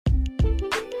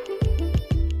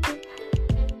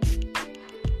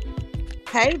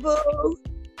Hey, boo.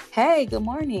 Hey, good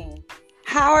morning.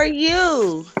 How are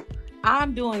you?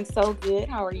 I'm doing so good.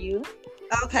 How are you?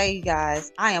 Okay, you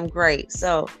guys, I am great.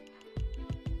 So,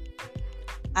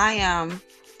 I am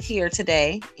here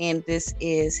today, and this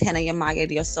is Hannah Yamaya,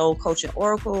 your soul coach and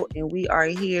oracle, and we are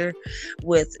here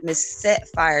with Miss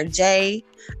Setfire J.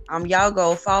 Y'all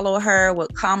go follow her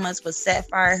with comments with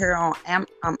Setfire here on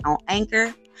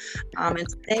Anchor. And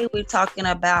today we're talking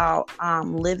about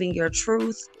living your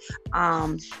truth.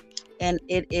 And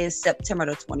it is September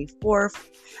the 24th.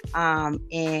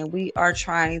 And we are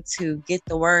trying to get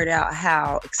the word out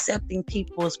how accepting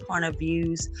people's point of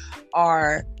views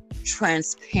are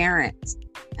transparent.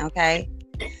 Okay.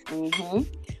 Mm-hmm.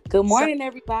 Good So, morning,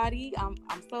 everybody. I'm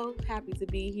so happy to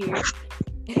be here.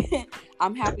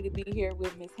 I'm happy to be here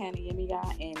with Miss Hannah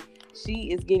Yemiya, and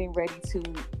she is getting ready to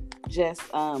just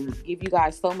give you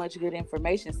guys so much good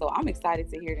information. So I'm excited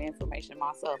to hear the information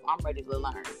myself. I'm ready to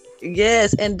learn.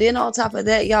 yes. And then on top of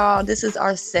that, y'all, this is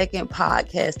our second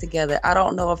podcast together. I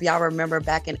don't know if y'all remember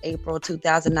back in April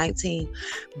 2019,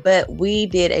 but we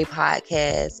did a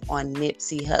podcast on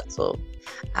Nipsey Hussle.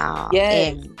 Yes,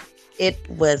 And it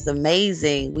was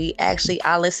amazing.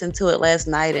 I listened to it last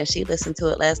night and she listened to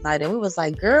it last night, and we was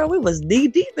like, girl, we was knee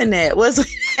deep in that. Was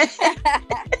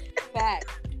fact.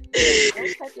 Yeah, go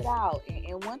check it out.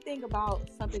 And one thing about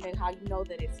something that how you know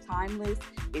that it's timeless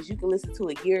is you can listen to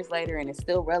it years later and it's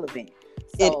still relevant.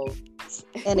 it So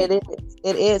and it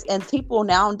is. And people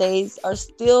nowadays are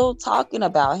still talking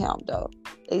about him though.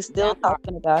 They still that part.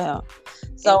 talking about him.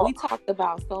 And So we talked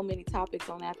about so many topics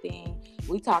on that thing.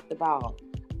 We talked about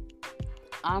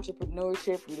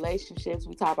entrepreneurship, relationships.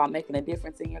 We talked about making a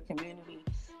difference in your community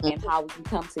and how we can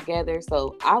come together.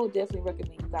 So I would definitely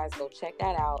recommend you guys go check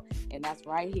that out. And that's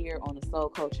right here on the Soul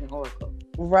Coaching Oracle.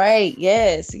 right,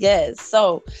 yes, yes.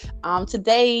 So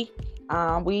today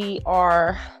we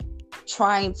are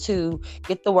trying to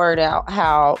get the word out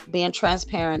how being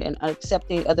transparent and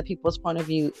accepting other people's point of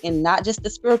view in not just the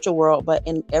spiritual world but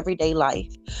in everyday life.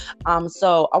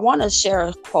 So I want to share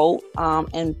a quote,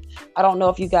 and I don't know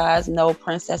if you guys know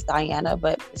Princess Diana,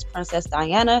 but Miss Princess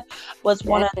Diana was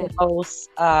one of the Yes. most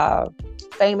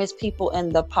famous people in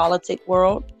the politic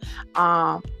world.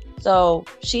 So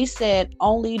she said,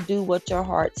 only do what your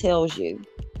heart tells you.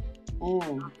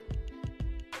 Mm.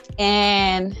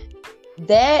 And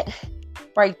that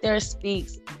right there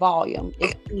speaks volume.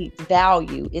 It speaks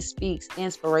value. It speaks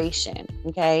inspiration.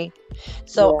 Okay.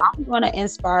 So Yeah. I'm going to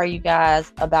inspire you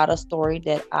guys about a story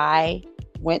that I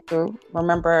went through.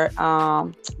 Remember,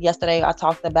 yesterday I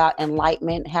talked about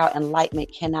enlightenment, how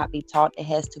enlightenment cannot be taught. It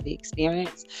has to be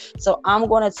experienced. So I'm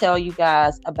going to tell you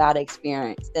guys about an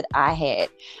experience that I had.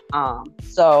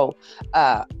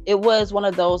 It was one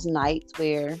of those nights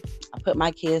where I put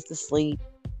my kids to sleep.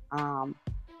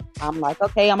 I'm like,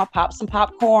 okay, I'm gonna pop some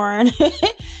popcorn.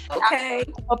 Okay.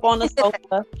 Up on the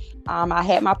sofa. I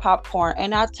had my popcorn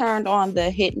and I turned on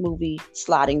the hit movie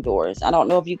Sliding Doors. I don't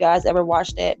know if you guys ever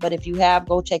watched that, but if you have,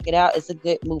 go check it out. It's a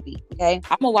good movie. Okay.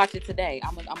 I'm gonna watch it today.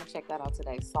 I'm gonna check that out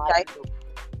today. Okay. Sliding Door.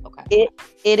 Okay.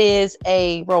 It is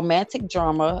a romantic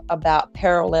drama about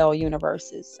parallel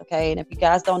universes. Okay. And if you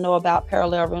guys don't know about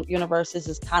parallel universes,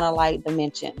 it's kind of like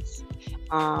dimensions.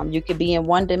 You could be in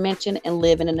one dimension and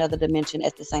live in another dimension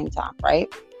at the same time,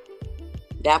 right?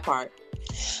 That part.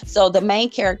 So the main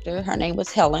character, her name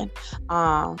was Helen.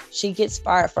 She gets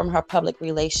fired from her public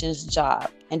relations job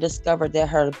and discovered that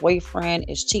her boyfriend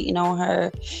is cheating on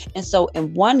her. And so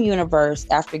in one universe,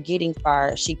 after getting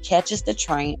fired, she catches the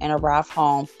train and arrives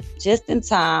home just in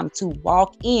time to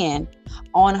walk in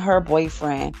on her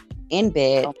boyfriend in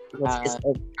bed Oh with my his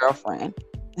God. ex-girlfriend.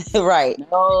 Right.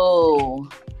 No.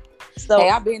 So Hey,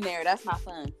 I've been there. That's not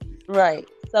fun. right.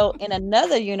 So in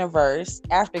another universe,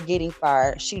 after getting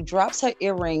fired, she drops her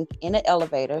earring in an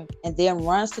elevator and then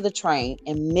runs to the train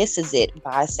and misses it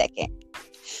by a second.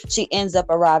 She ends up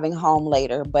arriving home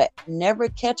later, but never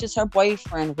catches her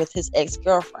boyfriend with his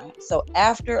ex-girlfriend. So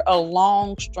after a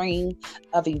long string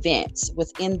of events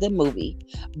within the movie,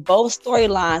 both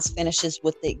storylines finishes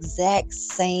with the exact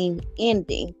same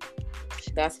ending.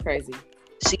 That's crazy.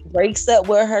 She breaks up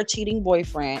with her cheating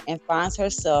boyfriend and finds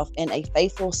herself in a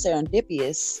faithful,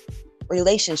 serendipitous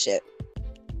relationship.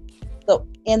 So,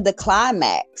 in the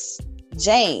climax,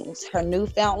 James, her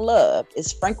newfound love,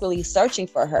 is frankly searching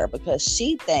for her because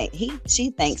she thinks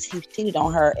he cheated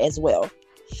on her as well.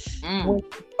 When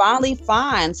Mm. he finally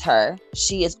finds her,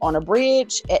 she is on a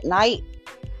bridge at night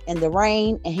in the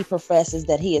rain, and he professes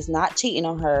that he is not cheating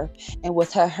on her. And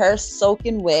with her hair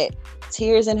soaking wet,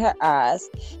 tears in her eyes,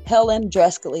 Helen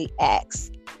drastically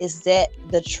asks, "Is that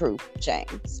the truth,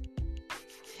 James?"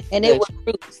 And it The was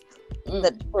truth.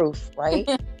 the truth, right?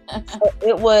 So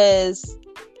it was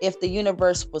if the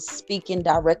universe was speaking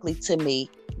directly to me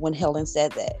when Helen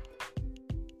said that.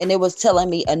 And it was telling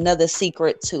me another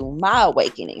secret to my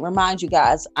awakening. Remind you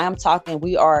guys, I'm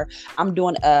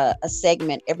doing a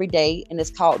segment every day, and it's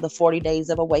called the 40 Days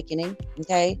of Awakening.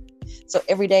 Okay. So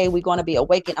every day we're going to be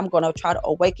awakened. I'm going to try to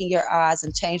awaken your eyes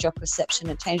and change your perception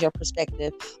and change your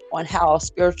perspective on how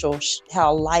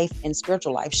life and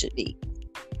spiritual life should be.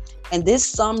 And this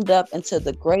summed up into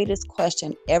the greatest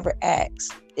question ever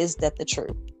asked: is that the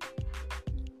truth?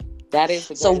 That is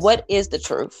the so. What is the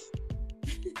truth?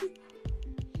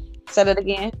 Say that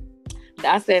again.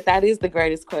 I said that is the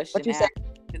greatest question. What you said?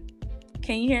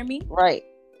 Can you hear me? Right.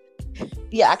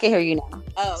 Yeah, I can hear you now.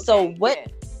 Oh, okay. So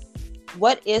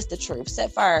what is the truth?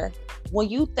 Sapphire, when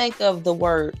you think of the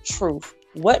word truth,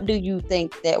 what do you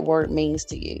think that word means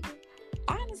to you?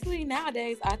 Honestly,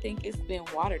 nowadays, I think it's been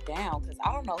watered down because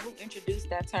I don't know who introduced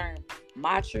that term,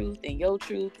 my truth and your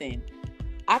truth. And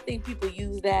I think people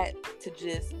use that to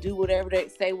just do whatever they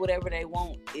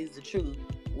want is the truth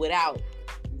without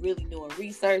really doing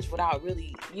research, without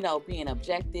really, being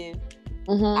objective.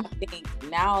 Mm-hmm. I think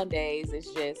nowadays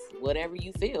it's just whatever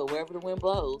you feel, wherever the wind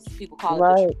blows. People call it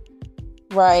right. the truth.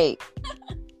 Right.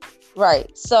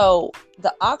 Right. So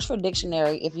the Oxford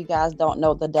Dictionary, if you guys don't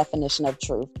know the definition of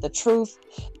truth, the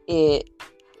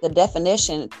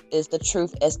definition is the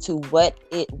truth as to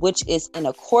which is in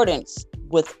accordance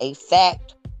with a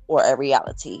fact or a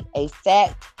reality, a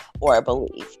fact or a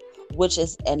belief, which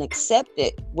is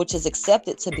accepted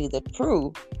to be the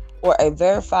truth or a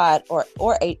verified or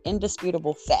a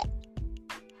indisputable fact.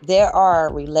 There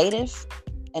are relative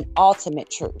and ultimate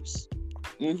truths.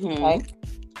 Mm-hmm. Okay?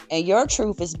 And your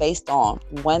truth is based on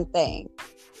one thing: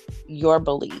 your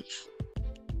belief.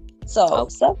 So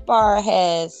Sapphire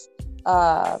has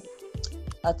a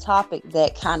topic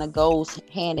that kind of goes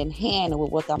hand in hand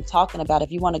with what I'm talking about.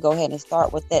 If you want to go ahead and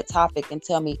start with that topic and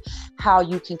tell me how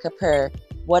you can compare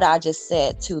what I just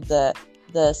said to the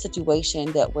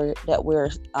situation that we're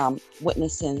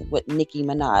witnessing with Nicki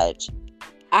Minaj.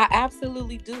 I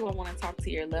absolutely do. I want to talk to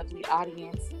your lovely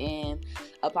audience and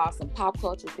about some pop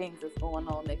culture things that's going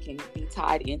on that can be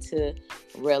tied into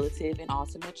relative and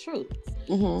ultimate truths.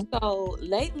 Mm-hmm. So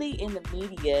lately in the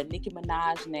media, Nicki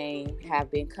Minaj's name have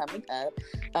been coming up.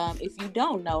 If you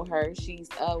don't know her, she's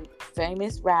a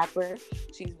famous rapper.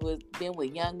 She's been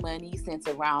with Young Money since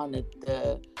around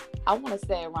I want to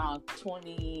say around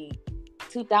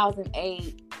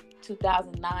 2008.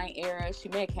 2009 era. She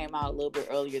may have came out a little bit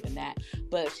earlier than that,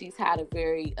 but she's had a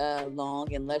very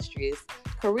long and illustrious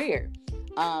career.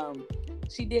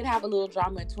 She did have a little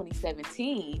drama in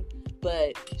 2017,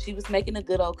 but she was making a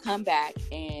good old comeback,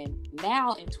 and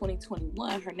now in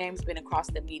 2021 her name's been across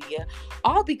the media,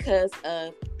 all because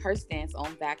of her stance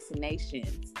on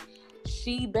vaccinations.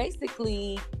 She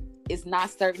basically is not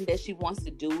certain that she wants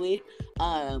to do it.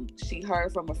 She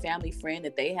heard from a family friend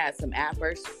that they had some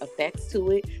adverse effects to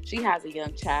it. She has a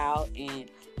young child, and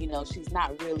she's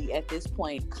not really at this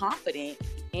point confident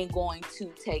in going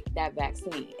to take that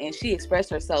vaccine. And she expressed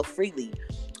herself freely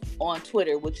on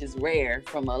Twitter, which is rare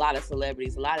from a lot of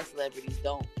celebrities. A lot of celebrities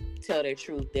don't tell their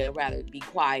truth. They'll rather be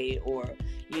quiet, or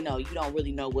you don't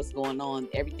really know what's going on.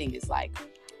 Everything is like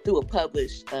through a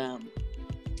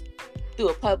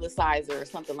publicizer or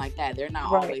something like that. They're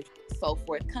not always so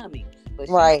forthcoming, but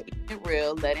she's keeping it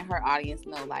real, letting her audience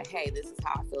know, like, hey, this is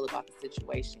how I feel about the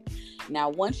situation. Now,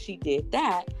 once she did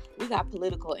that, we got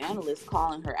political analysts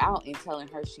calling her out and telling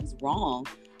her she's wrong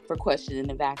for questioning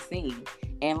the vaccine.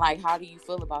 And like, how do you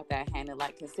feel about that, Hannah?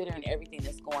 Like, considering everything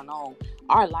that's going on,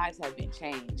 our lives have been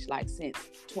changed like since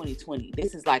 2020.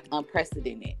 This is like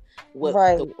unprecedented what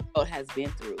the world has been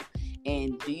through.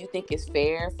 And do you think it's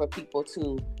fair for people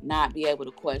to not be able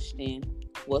to question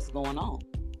what's going on?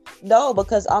 No,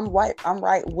 because I'm right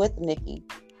with Nicki.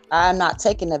 I'm not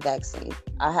taking the vaccine.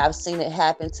 I have seen it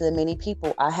happen to many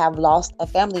people. I have lost a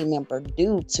family member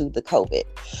due to the COVID.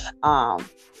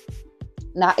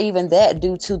 Not even that,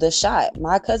 due to the shot.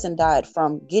 My cousin died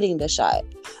from getting the shot.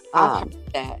 I've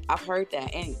heard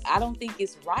that. And I don't think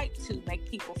it's right to make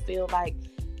people feel like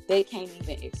they can't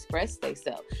even express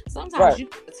themselves. Sometimes you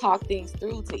have to talk things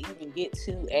through to even get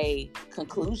to a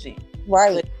conclusion.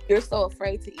 Right. But if you're so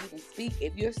afraid to even speak,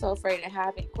 if you're so afraid of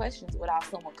having questions without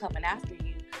someone coming after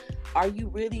you, are you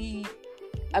really,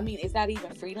 is that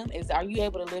even freedom? Are you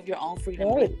able to live your own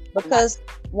freedom? Right. Because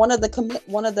one of the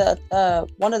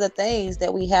things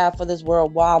that we have for this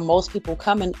world, while most people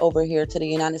coming over here to the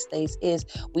United States, is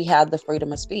we have the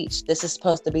freedom of speech. This is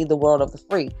supposed to be the world of the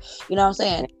free. You know what I'm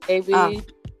saying? Baby.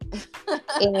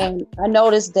 And I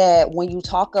noticed that when you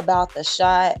talk about the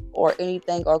shot or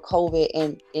anything or COVID,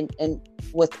 and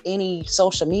with any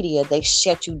social media, they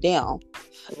shut you down.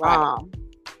 Right.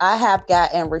 I have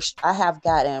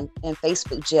gotten in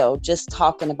Facebook jail just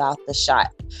talking about the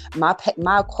shot. My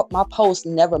post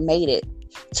never made it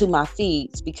to my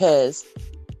feeds because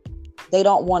they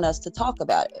don't want us to talk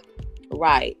about it.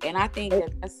 Right. And I think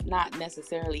that that's not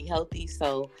necessarily healthy.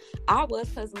 So I was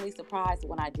pleasantly surprised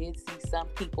when I did see some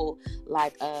people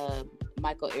like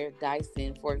Michael Eric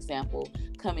Dyson, for example,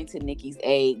 coming to Nikki's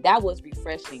aid. That was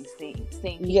refreshing seeing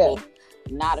people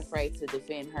not afraid to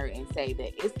defend her and say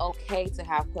that it's okay to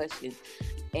have questions.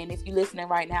 And if you're listening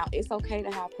right now, it's okay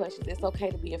to have questions. It's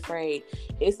okay to be afraid.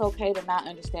 It's okay to not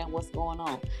understand what's going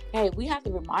on. Hey, we have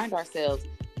to remind ourselves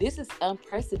this is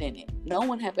unprecedented. No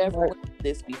one have ever witnessed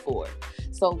this before.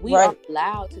 So we are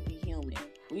allowed to be human.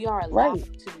 We are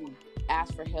allowed to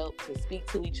ask for help, to speak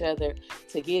to each other,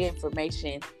 to get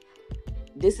information.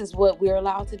 This is what we're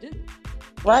allowed to do.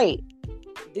 Right.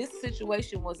 And this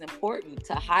situation was important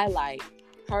to highlight.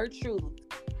 Her truth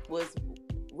was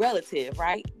relative,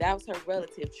 right? That was her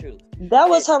relative truth. That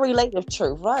was her relative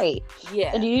truth, right?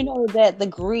 Yeah. And you know that the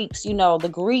Greeks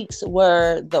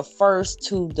were the first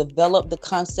to develop the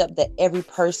concept that every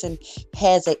person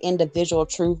has an individual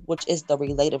truth, which is the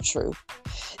relative truth.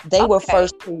 They were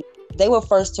first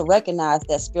to recognize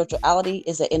that spirituality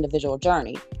is an individual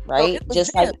journey, right?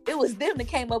 It was them that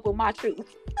came up with my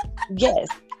truth. Yes.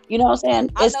 You know what I'm saying?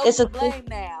 It's a blame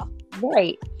now.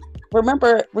 Right.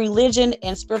 Remember, religion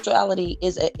and spirituality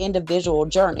is an individual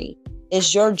journey.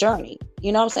 It's your journey.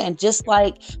 You know what I'm saying? Just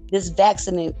like this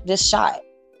vaccine, this shot,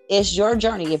 it's your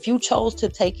journey. If you chose to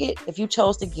take it, if you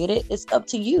chose to get it, it's up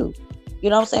to you. You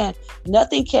know what I'm saying?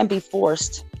 Nothing can be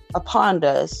forced upon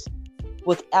us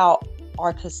without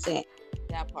our consent.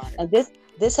 That part. And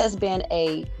this has been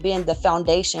the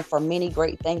foundation for many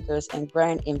great thinkers and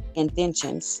grand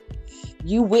inventions.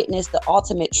 You witness the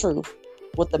ultimate truth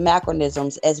with the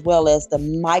macronisms as well as the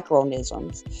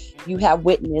micronisms. You have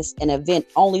witnessed an event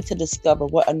only to discover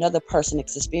what another person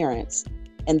experienced.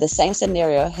 And the same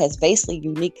scenario has vastly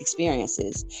unique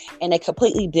experiences and a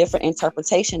completely different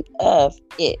interpretation of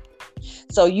it.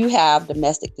 So you have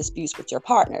domestic disputes with your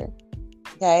partner,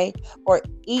 okay? Or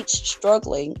each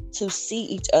struggling to see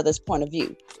each other's point of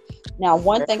view. Now,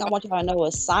 one thing I want you to know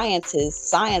is science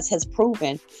has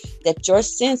proven that your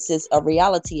senses of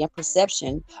reality and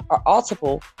perception are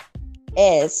alterable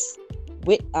as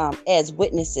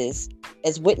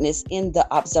witnessed in the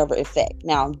observer effect.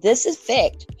 Now, this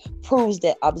effect proves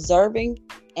that observing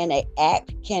and an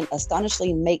act can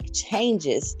astonishingly make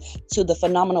changes to the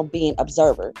phenomenal being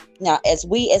observer. Now, as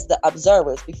the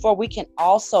observers, before we can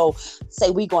also say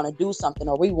we're going to do something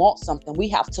or we want something, we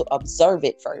have to observe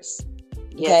it first.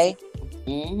 Okay. Yes.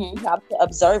 Mm-hmm. You have to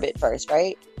observe it first,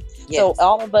 right? Yes. So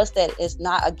all of us that is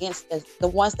not against the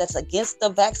ones that's against the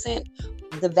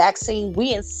vaccine,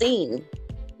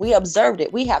 we observed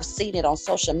it. We have seen it on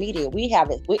social media. We have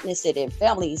witnessed it in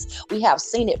families. We have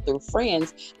seen it through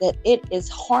friends that it is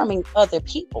harming other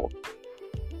people.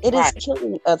 It is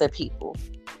killing other people.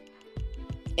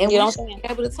 And we should be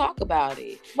able to talk about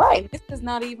it. Right. And this is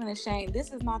not even a shame.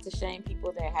 This is not to shame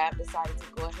people that have decided to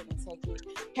go ahead and take it.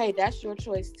 Hey, that's your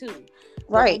choice too.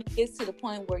 Right. When it gets to the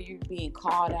point where you're being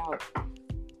called out,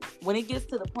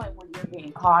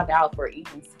 for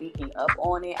even speaking up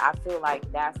on it, I feel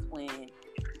like that's when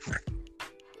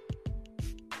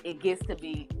it gets to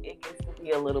be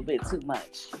a little bit too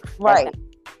much. Right.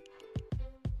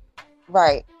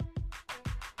 Right.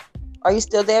 Are you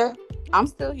still there? I'm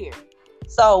still here.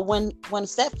 So when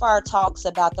Setfire talks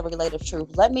about the relative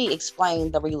truth, let me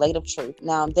explain the relative truth.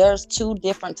 Now, there's two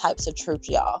different types of truth,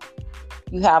 y'all.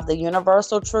 You have the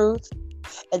universal truth,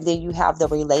 and then you have the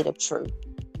relative truth.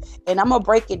 And I'm going to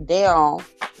break it down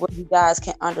where you guys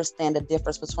can understand the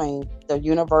difference between the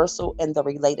universal and the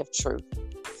relative truth.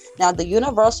 Now, the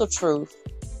universal truth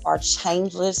are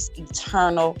changeless,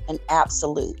 eternal, and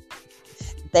absolute.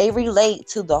 They relate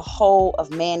to the whole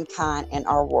of mankind and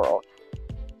our world.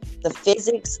 The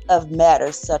physics of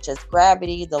matter, such as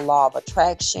gravity, the law of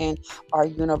attraction, are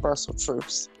universal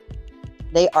truths.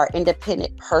 They are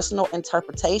independent personal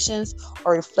interpretations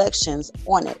or reflections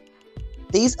on it.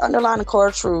 These underlying core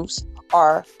truths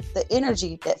are the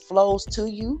energy that flows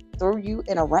to you, through you,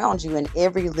 and around you in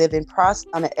every living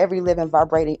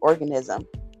vibrating organism.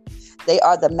 They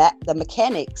are the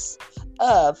mechanics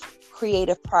of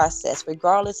creative process,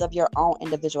 regardless of your own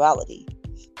individuality.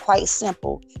 Quite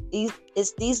simple.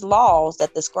 It's these laws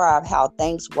that describe how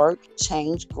things work,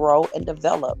 change, grow, and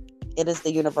develop. It is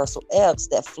the universal ebbs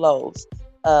that flows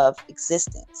of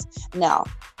existence. Now,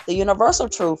 the universal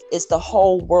truth is the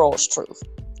whole world's truth.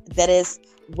 That is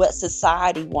what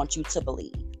society wants you to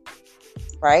believe.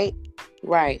 Right?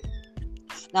 Right.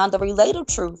 Now, the relative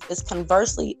truth is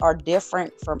conversely are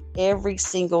different from every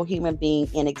single human being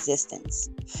in existence,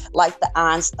 like the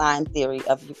Einstein theory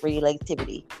of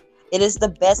relativity. It is the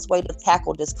best way to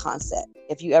tackle this concept,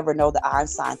 if you ever know the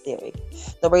Einstein theory.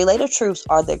 The relative truths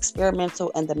are the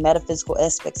experimental and the metaphysical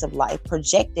aspects of life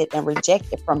projected and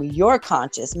rejected from your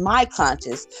conscious, my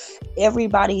conscious.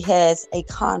 Everybody has a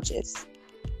conscious.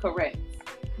 Correct.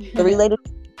 The relative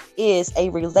is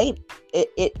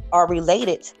it are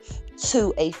related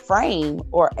to a frame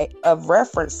or of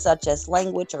reference such as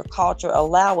language or culture,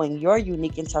 allowing your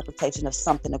unique interpretation of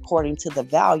something according to the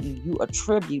value you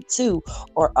attribute to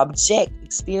or object,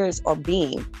 experience, or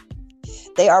being.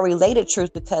 They are related truths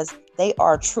because they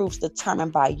are truths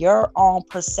determined by your own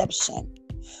perception.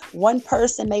 One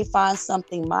person may find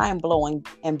something mind-blowing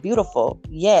and beautiful,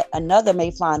 yet another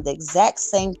may find the exact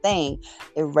same thing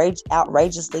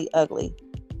outrageously ugly.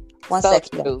 One So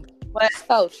second. true.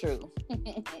 So true.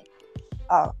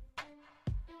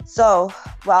 So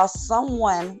while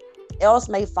someone else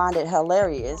may find it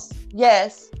hilarious,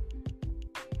 yes,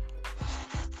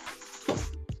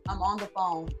 I'm on the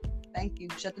phone. Thank you.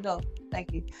 Shut the door.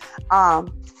 Thank you.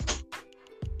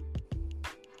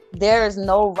 There is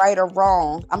no right or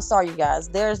wrong. I'm sorry, you guys.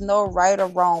 There is no right or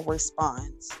wrong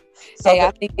response. So hey,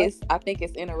 I think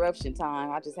it's interruption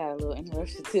time. I just had a little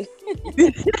interruption too.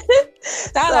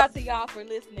 Shout out to y'all for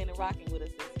listening and rocking with us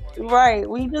this morning. Right.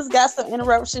 We just got some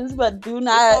interruptions, but do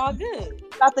not. It's all good.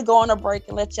 Have to go on a break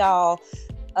and let y'all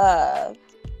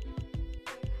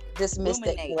dismiss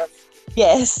it.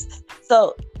 Yes.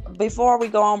 So before we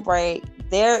go on break,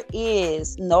 there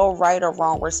is no right or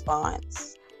wrong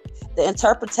response. The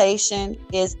interpretation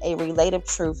is a relative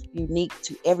truth unique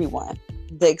to everyone.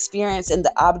 The experience and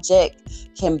the object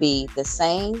can be the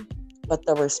same, but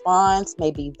the response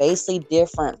may be vastly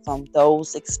different from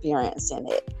those experiencing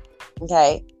it.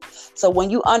 Okay? So when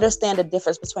you understand the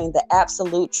difference between the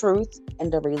absolute truth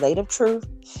and the relative truth,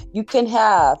 you can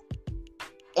have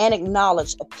and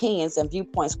acknowledge opinions and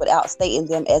viewpoints without stating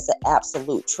them as the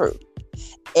absolute truth.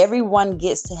 Everyone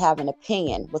gets to have an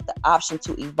opinion with the option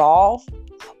to evolve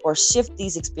or shift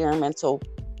these experimental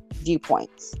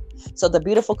viewpoints. So the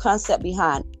beautiful concept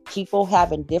behind people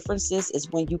having differences is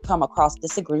when you come across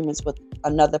disagreements with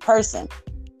another person,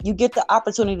 you get the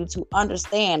opportunity to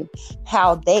understand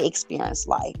how they experience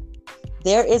life.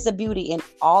 There is a beauty in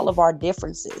all of our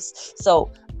differences.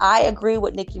 So I agree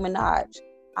with Nicki Minaj.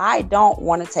 I don't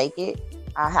want to take it.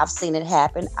 I have seen it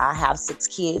happen. I have 6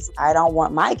 kids. I don't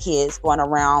want my kids going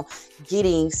around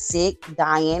getting sick,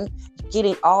 dying,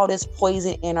 getting all this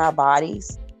poison in our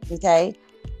bodies. Okay.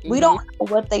 Mm-hmm. We don't know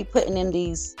what they putting in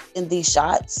these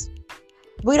shots.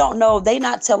 We don't know. They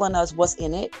not telling us what's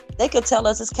in it. They could tell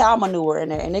us it's cow manure in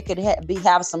there, and it could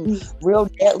have some real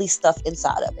deadly stuff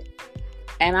inside of it.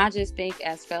 And I just think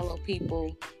as fellow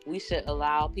people, we should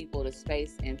allow people the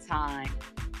space and time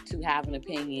to have an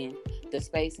opinion, the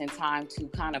space and time to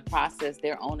kind of process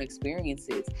their own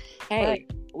experiences. Hey,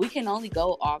 right. We can only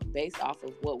go based off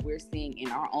of what we're seeing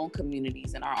in our own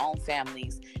communities, in our own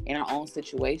families, in our own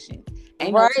situations.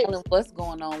 Ain't right. No telling what's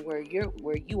going on where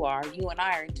you are. You and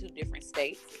I are in 2 different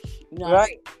states. You know,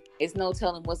 right. It's no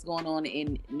telling what's going on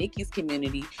in Nikki's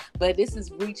community, but this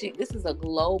is a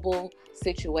global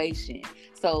situation.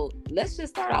 So let's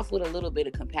just start off with a little bit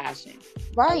of compassion.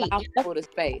 Right. Allow people the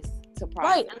space to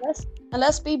process. Right. And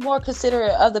let's be more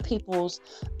considerate of other people's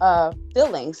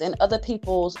feelings and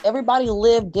everybody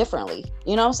live differently.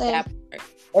 You know what I'm saying? Yeah.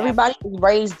 Everybody is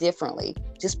raised differently.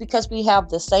 Just because we have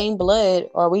the same blood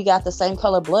or we got the same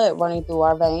color blood running through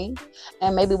our veins,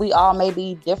 and maybe we all may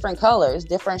be different colors,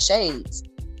 different shades.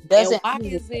 Why is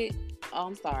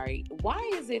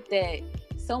it that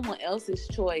someone else's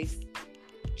choice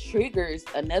triggers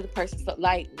another person? So,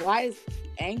 like, why is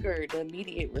anger the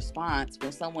immediate response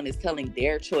when someone is telling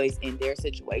their choice in their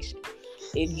situation?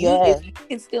 If you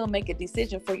can still make a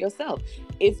decision for yourself.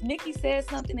 If Nikki says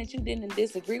something that you didn't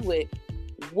disagree with,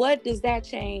 what does that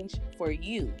change for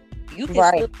you? You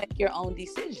can still make your own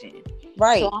decision.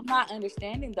 Right. So I'm not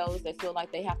understanding those that feel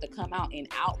like they have to come out in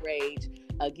outrage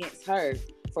against her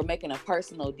for making a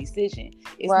personal decision.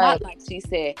 It's not like she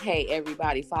said, "Hey,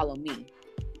 everybody, follow me."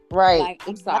 Right. Like,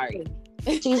 I'm sorry.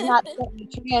 She's not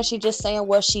trans. She's just saying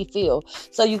what she feels.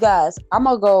 So you guys,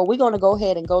 we're gonna go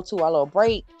ahead and go to our little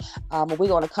break. We're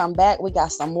gonna come back. We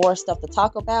got some more stuff to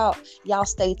talk about. Y'all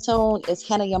stay tuned. It's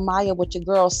Hannah Yamaya with your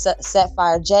girl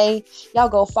Sapphire J. Y'all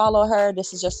go follow her.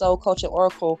 This is your Soul Coaching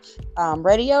Oracle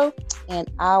Radio,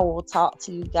 and I will talk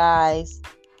to you guys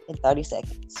in 30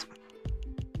 seconds.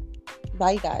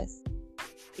 Bye, you guys.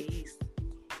 Peace.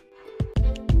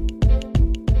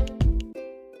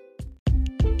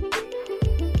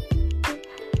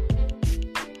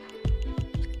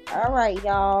 All right,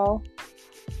 y'all.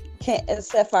 Can't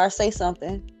Sapphire say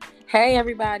something. Hey,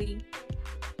 everybody.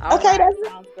 All Okay, right.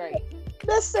 Sounds great.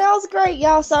 that sounds great,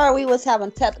 y'all. Sorry, we was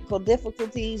having technical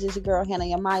difficulties. It's your girl Hannah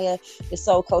Yamaya, your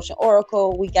soul coach and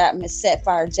oracle. We got Miss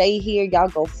Sapphire J here. Y'all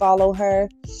go follow her.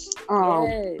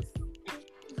 Yes.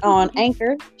 On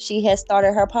Anchor, she has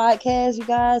started her podcast, you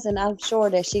guys, and I'm sure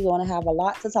that she's going to have a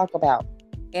lot to talk about.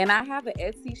 And I have an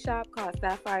Etsy shop called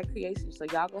Sapphire Creation, so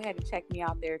y'all go ahead and check me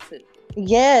out there too.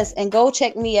 Yes, and go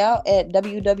check me out at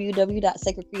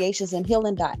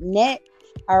www.sacredcreationsandhealing.net.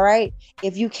 All right.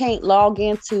 If you can't log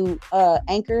into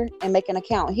Anchor and make an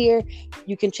account here,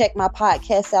 you can check my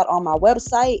podcast out on my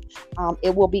website.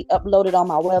 It will be uploaded on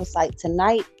my website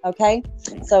tonight. Okay.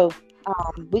 So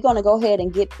we're going to go ahead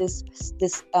and get this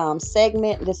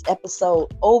segment, this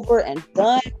episode over and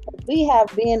done. We have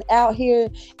been out here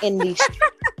in the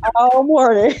all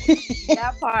morning.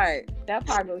 that part.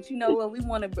 But you know what?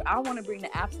 I want to bring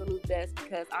the absolute best,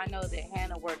 because I know that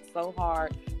Hannah works so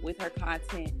hard with her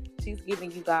content. She's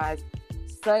giving you guys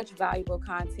such valuable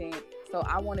content. So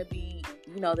I want to be,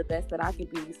 the best that I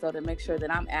could be. So to make sure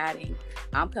that I'm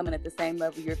coming at the same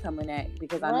level you're coming at,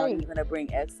 because I know you're going to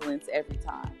bring excellence every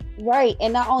time. Right.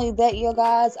 And not only that, you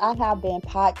guys, I have been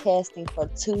podcasting for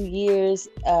 2 years.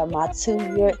 My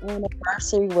 2-year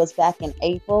anniversary was back in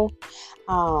April.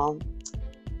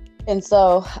 And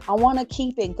so I want to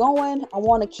keep it going. I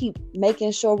want to keep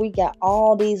making sure we got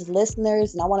all these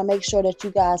listeners. And I want to make sure that you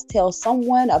guys tell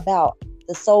someone about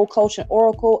the Soul Coaching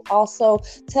Oracle. Also,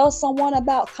 tell someone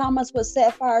about Comments with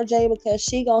Sapphire J, because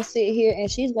she gonna sit here and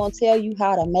she's gonna tell you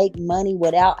how to make money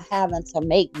without having to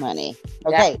make money.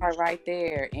 Okay, that's right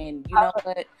there. And you know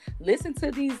what? Listen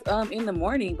to these in the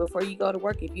morning before you go to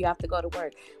work. If you have to go to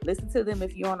work, listen to them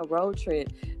if you're on a road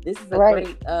trip. This is a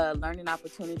great learning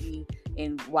opportunity.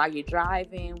 And while you're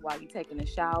driving, while you're taking a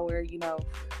shower,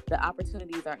 the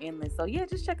opportunities are endless. So yeah,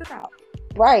 just check us out.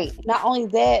 Right. Not only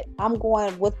that, I'm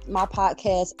going with my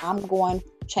podcast. I'm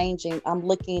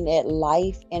looking at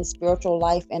life and spiritual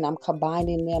life, and I'm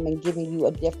combining them and giving you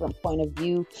a different point of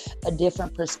view, a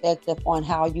different perspective on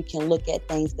how you can look at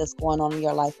things that's going on in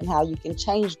your life, and how you can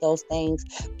change those things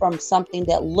from something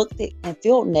that looked and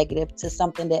feel negative to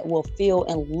something that will feel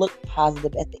and look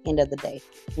positive at the end of the day.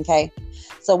 Okay.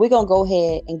 So we're going to go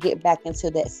ahead and get back into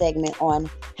that segment on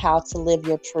how to live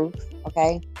your truth.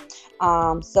 Okay.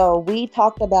 So we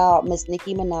talked about Miss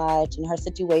Nicki Minaj and her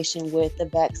situation with the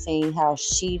vaccine, how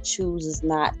she chooses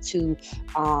not to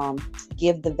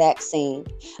give the vaccine.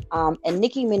 And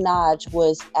Nicki Minaj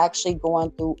was actually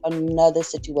going through another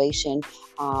situation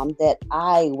that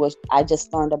I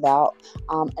just learned about.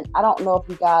 And I don't know if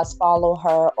you guys follow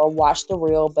her or watch the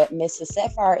reel, but Mrs.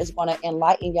 Sapphire is going to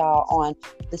enlighten y'all on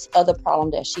this other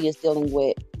problem that she is dealing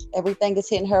with. Everything is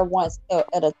hitting her once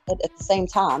at the same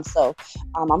time. So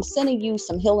I'm sending you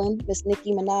some healing, Miss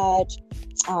Nicki Minaj.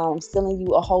 Sending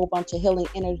you a whole bunch of healing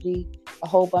energy, a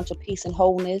whole bunch of peace and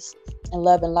wholeness and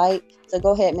love and light. So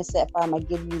go ahead, Miss Sapphire. I'm gonna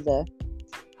give you the.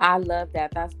 I love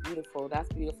that. That's beautiful.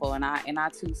 And I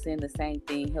too send the same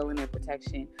thing, healing and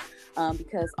protection,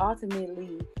 because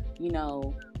ultimately,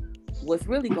 what's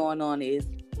really going on is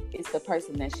it's the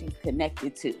person that she's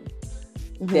connected to.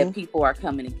 Mm-hmm. That people are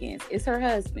coming against. It's her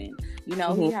husband. He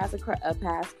has a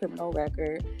past criminal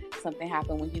record. Something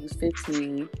happened when he was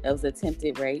 15. It was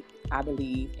attempted rape, I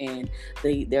believe. And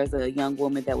there's a young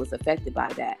woman that was affected by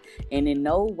that. And in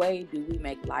no way do we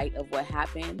make light of what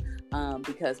happened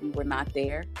because we were not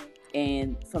there.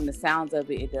 And from the sounds of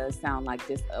it, it does sound like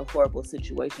just a horrible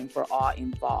situation for all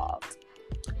involved.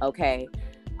 Okay.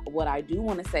 What I do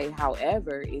want to say,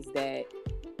 however, is that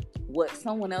what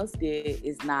someone else did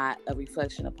is not a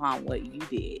reflection upon what you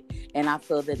did. And I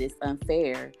feel that it's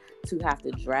unfair to have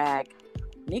to drag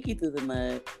Nicki through the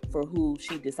mud for who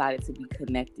she decided to be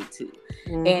connected to.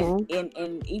 Mm-hmm.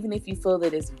 And even if you feel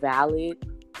that it's valid,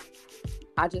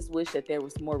 I just wish that there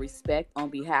was more respect on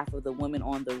behalf of the women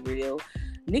on the reel.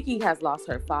 Nicki has lost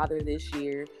her father this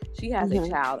year. She has a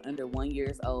child under 1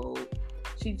 year old.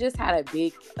 She just had a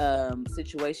big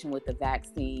situation with the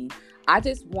vaccine. I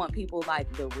just want people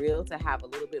like The Real to have a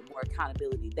little bit more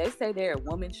accountability. They say they're a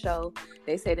women's show.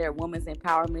 They say they're a women's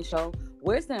empowerment show.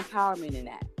 Where's the empowerment in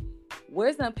that?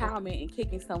 Where's the empowerment in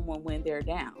kicking someone when they're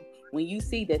down? When you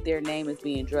see that their name is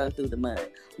being drugged through the mud?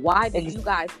 Why do you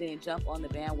guys then jump on the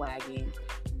bandwagon?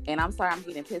 And I'm sorry, I'm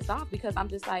getting pissed off because I'm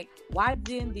just like, why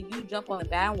then did you jump on the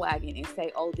bandwagon and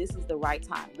say, oh, this is the right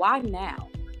time? Why now?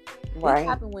 Right. This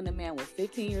happened when the man was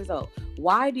 15 years old.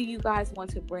 Why do you guys want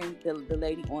to bring the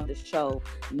lady on the show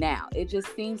now? It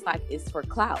just seems like it's for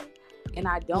clout. And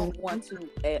I don't want to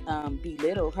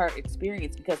belittle her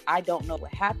experience because I don't know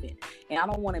what happened. And I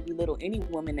don't want to belittle any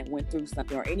woman that went through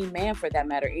something, or any man for that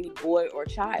matter, any boy or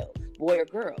child, boy or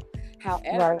girl.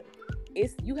 However,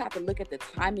 you have to look at the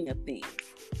timing of things.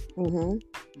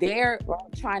 They're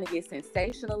trying to get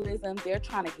sensationalism. They're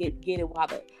trying to get it while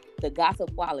the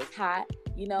gossip while it's hot,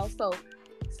 you know? So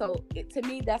to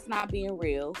me, that's not being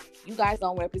real. You guys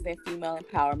don't represent female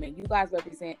empowerment. You guys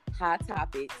represent hot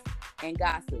topics and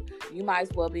gossip. You might as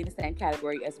well be in the same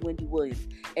category as Wendy Williams.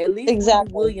 At least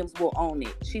Wendy Williams will own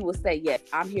it. She will say, yes,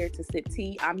 I'm here to sip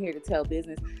tea. I'm here to tell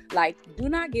business. Like, do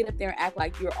not get up there and act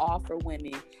like you're all for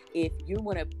women if you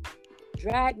want to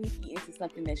drag Nikki into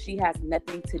something that she has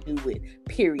nothing to do with,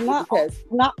 period. Because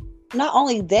not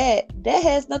only that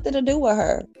has nothing to do with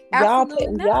her.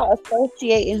 Y'all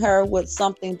associating her with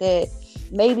something that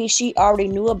maybe she already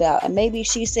knew about, and maybe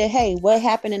she said, hey, what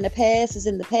happened in the past is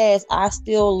in the past. I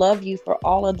still love you for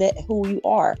all of that, who you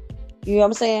are. You know what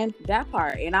I'm saying? That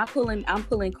part. And I'm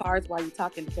pulling cards while you're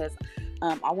talking because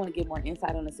I want to get more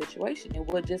insight on the situation. And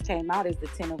what just came out is the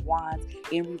 10 of Wands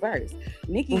in reverse.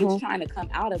 Nikki is trying to come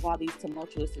out of all these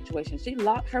tumultuous situations.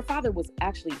 Her father was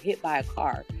actually hit by a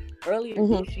car earlier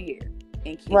this year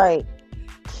and killed. Right.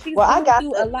 She's going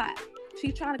through a lot.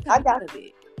 She's trying to come out of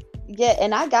it. Yeah,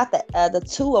 and I got the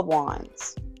 2 of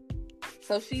Wands.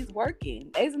 So she's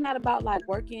working. Isn't that about like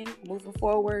working, moving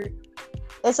forward?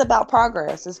 It's about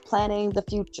progress. It's planning the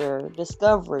future,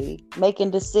 discovery,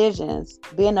 making decisions,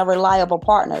 being a reliable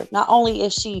partner. Not only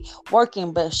is she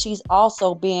working, but she's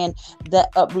also being the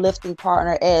uplifting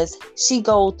partner as she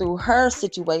goes through her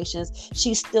situations.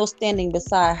 She's still standing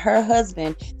beside her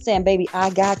husband saying, baby, I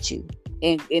got you.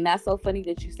 And that's so funny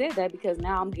that you said that, because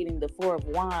now I'm getting the 4 of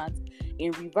Wands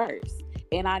in reverse.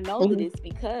 And I know that it's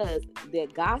because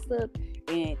that gossip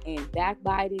and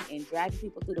backbiting and dragging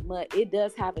people through the mud, it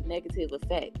does have a negative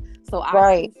effect. So I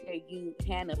appreciate you,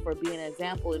 Hannah, for being an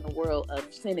example in the world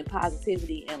of sending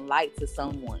positivity and light to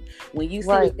someone. When you see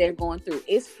what they're going through,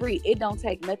 it's free. It don't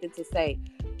take nothing to say,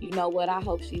 you know what, I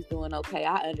hope she's doing okay.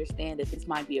 I understand that this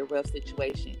might be a rough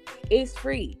situation. It's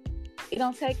free. It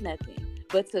don't take nothing.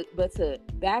 But to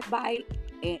backbite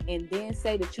and then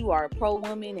say that you are a pro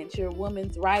woman and you're a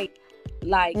woman's right,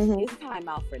 like it's time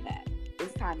out for that.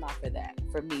 It's time out for that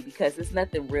for me, because there's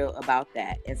nothing real about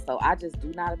that. And so I just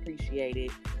do not appreciate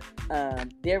it.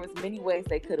 There was many ways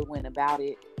they could have went about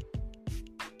it.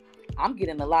 I'm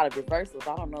getting a lot of reversals.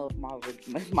 I don't know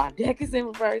if my deck is in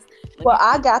reverse.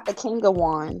 I got the King of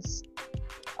Wands.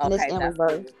 And it's in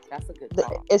reverse. Good. That's a good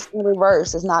call. It's in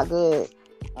reverse. It's not good.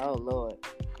 Oh, Lord.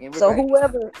 So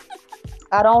whoever,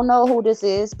 I don't know who this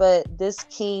is, but this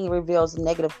king reveals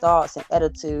negative thoughts and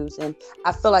attitudes, and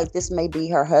I feel like this may be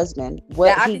her husband.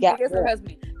 I think it's her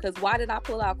husband, because why did I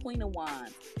pull out Queen of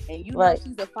Wands? And you know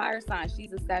she's a fire sign.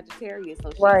 She's a Sagittarius,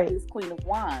 so she is Queen of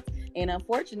Wands. And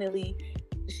unfortunately,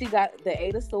 she got the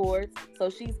 8 of Swords, so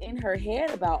she's in her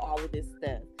head about all of this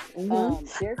stuff.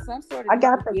 There's some sort of I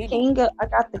got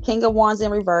the King of Wands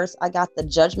in reverse. I got the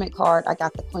Judgment card. I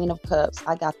got the Queen of Cups.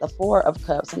 I got the 4 of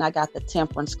Cups, and I got the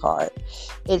Temperance card.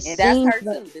 And that's her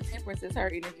too. The Temperance is her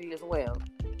energy as well.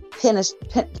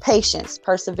 Patience,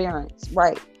 perseverance,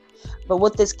 right? But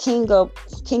with this King of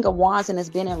Wands and it's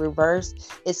been in reverse,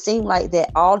 it seemed like that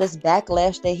all this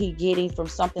backlash that he getting from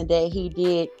something that he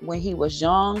did when he was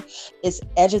young is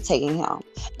agitating him.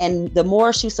 And the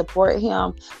more she support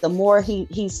him, the more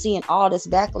he's seeing all this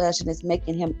backlash, and it's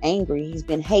making him angry. He's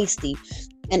been hasty.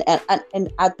 And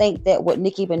I think that with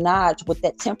Nicki Minaj, with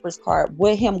that Temperance card,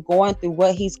 with him going through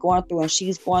what he's going through and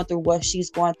she's going through what she's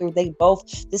going through,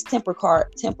 this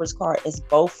Temperance card is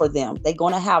both for them. They're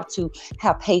going to have to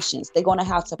have patience. They're going to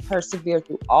have to persevere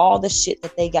through all the shit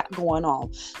that they got going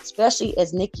on, especially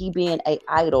as Nicki being an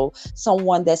idol,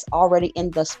 someone that's already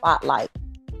in the spotlight.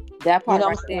 That part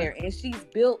right there. And she's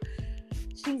built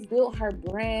her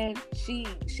brand. She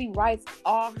writes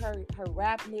all her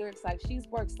rap lyrics. Like, she's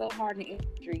worked so hard in the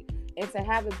industry, and to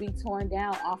have it be torn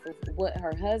down off of what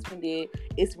her husband did,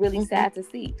 it's really sad to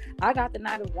see. I got the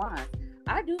Knight of Wands.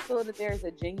 I do feel that there's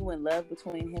a genuine love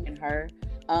between him and her.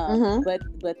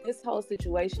 But this whole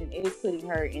situation is putting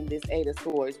her in this 8 of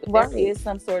Swords. But there is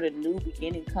some sort of new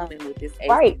beginning coming with this 8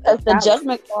 of Swords. Because the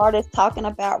Judgment card is talking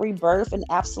about rebirth and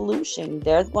absolution.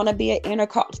 There's going to be an inner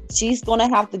card. She's going to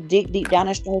have to dig deep down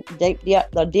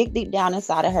dig deep down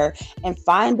inside of her and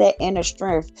find that inner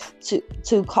strength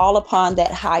to call upon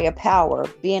that higher power,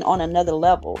 being on another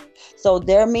level. So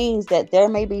there means that there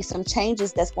may be some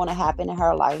changes that's going to happen in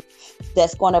her life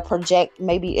that's going to project.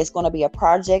 Maybe it's going to be a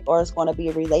project, or it's going to be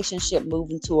a relationship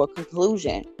moving to a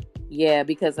conclusion. Yeah,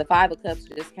 because the Five of Cups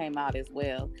just came out as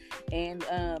well. And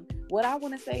what I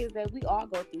want to say is that we all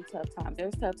go through tough times.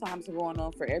 There's tough times going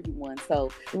on for everyone. So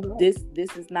this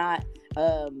is not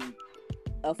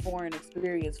a foreign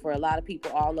experience for a lot of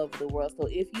people all over the world. So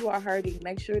if you are hurting,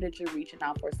 make sure that you're reaching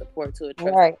out for support to a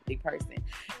trustworthy person.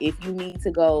 If you need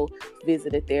to go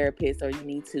visit a therapist, or you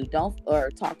need to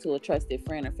talk to a trusted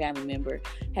friend or family member,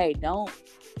 hey, don't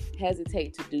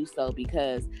hesitate to do so,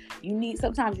 because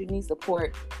sometimes you need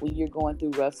support when you're going through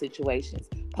rough situations.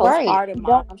 Postpartum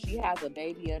mom, she has a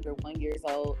baby under 1 year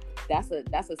old. That's a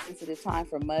sensitive time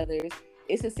for mothers.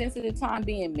 It's a sensitive time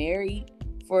being married.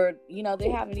 For, they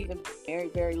haven't even been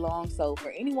married very long. So for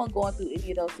anyone going through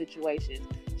any of those situations,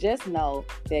 just know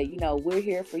that, we're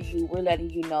here for you. We're letting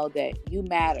you know that you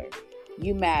matter.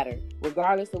 You matter.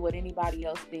 Regardless of what anybody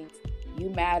else thinks, you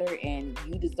matter, and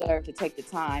you deserve to take the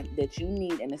time that you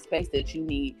need and the space that you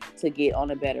need to get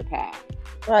on a better path.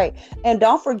 Right. And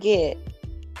don't forget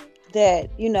that,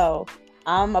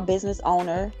 I'm a business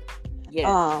owner.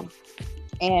 Yes.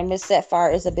 And Miss Sapphire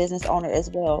is a business owner as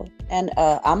well. And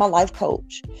I'm a life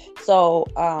coach. So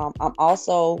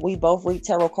we both read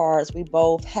tarot cards. We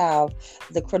both have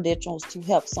the credentials to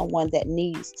help someone that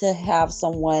needs to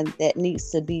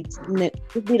be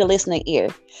the listening ear.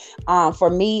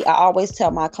 For me, I always tell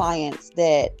my clients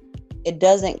that it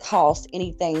doesn't cost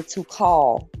anything to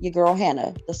call your girl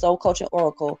Hannah, the Soul Coaching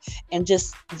Oracle, and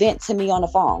just vent to me on the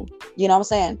phone. You know what I'm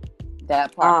saying?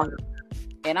 That part.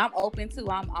 And I'm open too.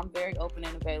 I'm very open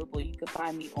and available. You can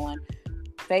find me on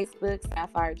Facebook,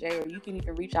 Sapphire J, or you can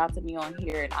even reach out to me on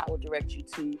here, and I will direct you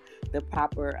to the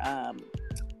proper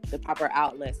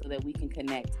outlet so that we can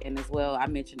connect. And as well, I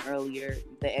mentioned earlier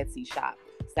the Etsy shop,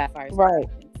 Sapphire's. Right.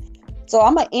 So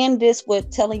I'm gonna end this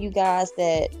with telling you guys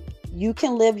that you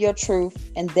can live your truth,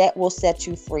 and that will set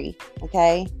you free.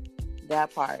 Okay.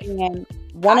 That part. And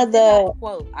I did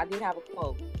have a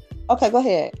quote. Okay, go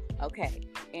ahead. Okay.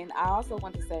 And I also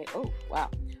want to say,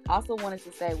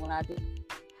 when I did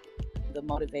the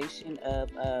motivation of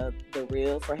the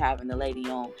reel for having the lady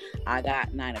on, I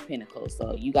got 9 of Pentacles.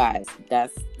 So you guys,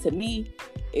 that's, to me,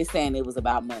 it's saying it was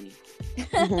about money.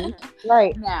 Mm-hmm.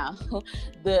 Right. Now,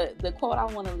 the quote I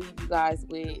want to leave you guys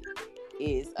with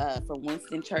is from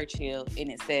Winston Churchill,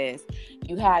 and it says,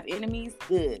 "You have enemies?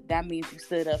 Good. That means you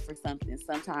stood up for something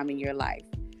sometime in your life."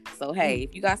 So hey,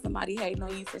 if you got somebody hating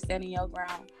on you for standing your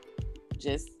ground,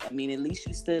 at least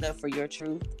you stood up for your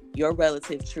truth, your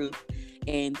relative truth.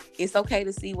 And it's okay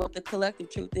to see what the collective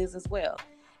truth is as well.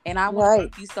 And I want to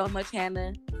thank you so much,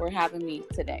 Hannah, for having me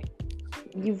today.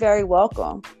 You're very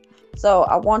welcome. So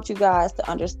I want you guys to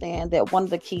understand that one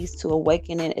of the keys to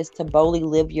awakening is to boldly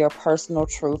live your personal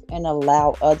truth and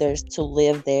allow others to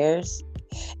live theirs.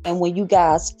 And when you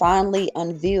guys finally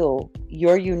unveil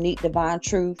your unique divine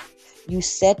truth, you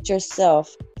set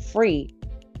yourself free,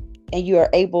 and you are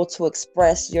able to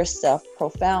express yourself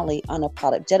profoundly,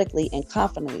 unapologetically, and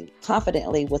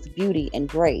confidently with beauty and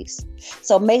grace.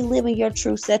 So may living your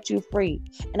truth set you free.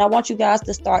 And I want you guys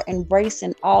to start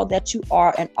embracing all that you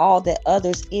are and all that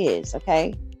others is,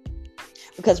 okay?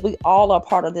 Because we all are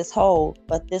part of this whole,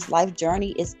 but this life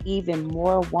journey is even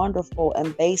more wonderful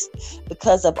and based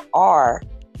because of our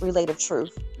relative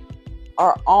truth,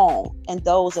 our own and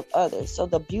those of others. So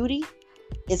the beauty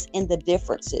is in the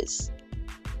differences.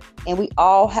 And we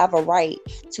all have a right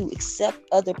to accept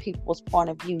other people's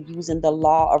point of view using the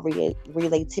law of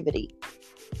relativity.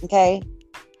 Okay?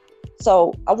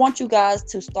 So I want you guys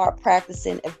to start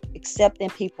practicing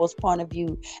accepting people's point of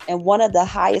view. And one of the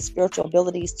highest spiritual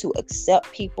abilities to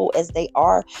accept people as they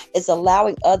are is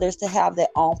allowing others to have their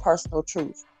own personal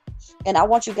truth. And I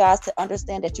want you guys to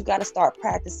understand that you got to start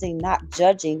practicing not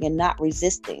judging and not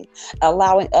resisting,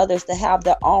 allowing others to have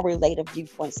their own relative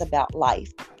viewpoints about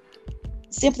life.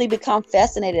 Simply become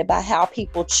fascinated by how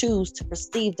people choose to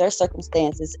perceive their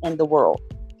circumstances in the world.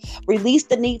 Release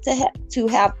the need to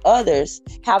have others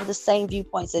have the same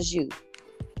viewpoints as you.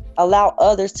 Allow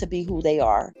others to be who they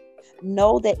are.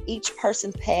 Know that each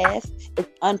person's path is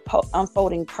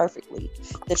unfolding perfectly.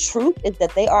 The truth is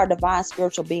that they are divine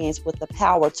spiritual beings with the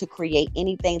power to create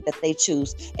anything that they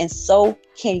choose, and so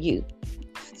can you.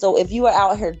 So if you are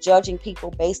out here judging people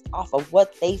based off of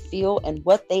what they feel and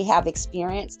what they have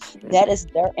experienced, that is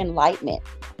their enlightenment.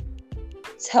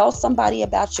 Tell somebody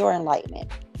about your enlightenment,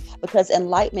 because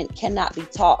enlightenment cannot be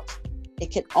taught.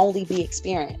 It can only be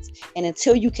experienced. And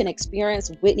until you can experience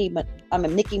Nicki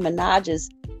Minaj's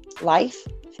life,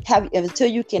 until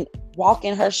you can walk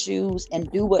in her shoes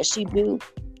and do what she do,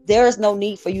 there is no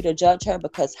need for you to judge her,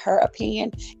 because her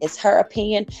opinion is her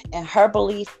opinion and her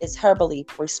belief is her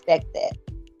belief. Respect that.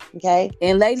 Okay.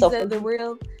 And ladies of the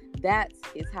real, that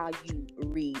is how you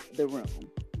read the room.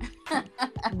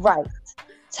 Right.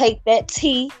 Take that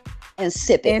tea and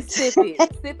sip it. And sip it.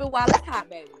 Sip it while it's hot,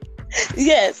 baby.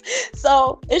 Yes.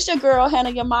 So it's your girl,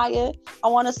 Hannah Yamaya. I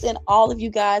want to send all of you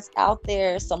guys out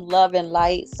there some love and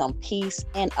light, some peace,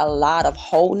 and a lot of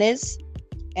wholeness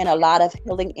and a lot of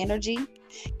healing energy.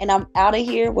 And I'm out of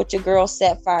here with your girl,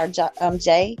 Sapphire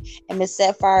J. And Miss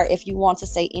Sapphire, if you want to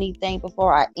say anything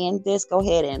before I end this, go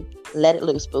ahead and let it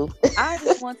loose, boo. I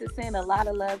just want to send a lot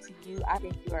of love to you. I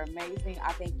think you are amazing.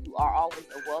 I think you are always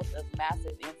a wealth of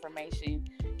massive information.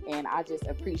 And I just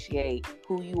appreciate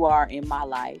who you are in my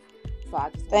life. So I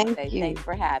just want to say thanks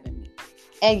for having me.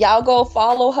 And y'all go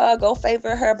follow her, go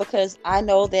favor her, because I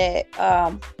know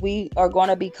that we are going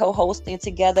to be co-hosting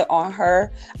together on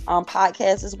her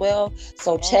podcast as well.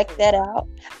 So check that out.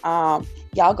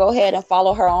 Y'all go ahead and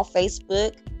follow her on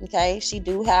Facebook. Okay, she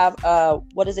do have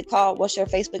what is it called? What's your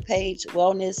Facebook page?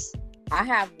 Wellness. I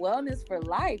have Wellness for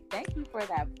Life. Thank you for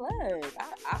that plug.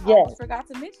 I almost forgot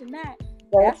to mention that.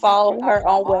 Go follow her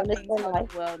on Wellness for Life.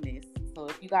 Wellness. So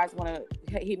if you guys want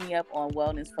to hit me up on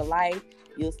Wellness for Life,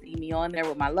 you'll see me on there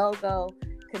with my logo.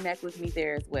 Connect with me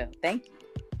there as well. Thank you.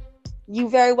 You're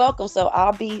very welcome. So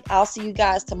I'll see you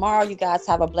guys tomorrow. You guys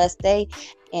have a blessed day,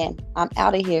 and I'm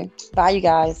out of here. Bye, you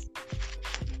guys.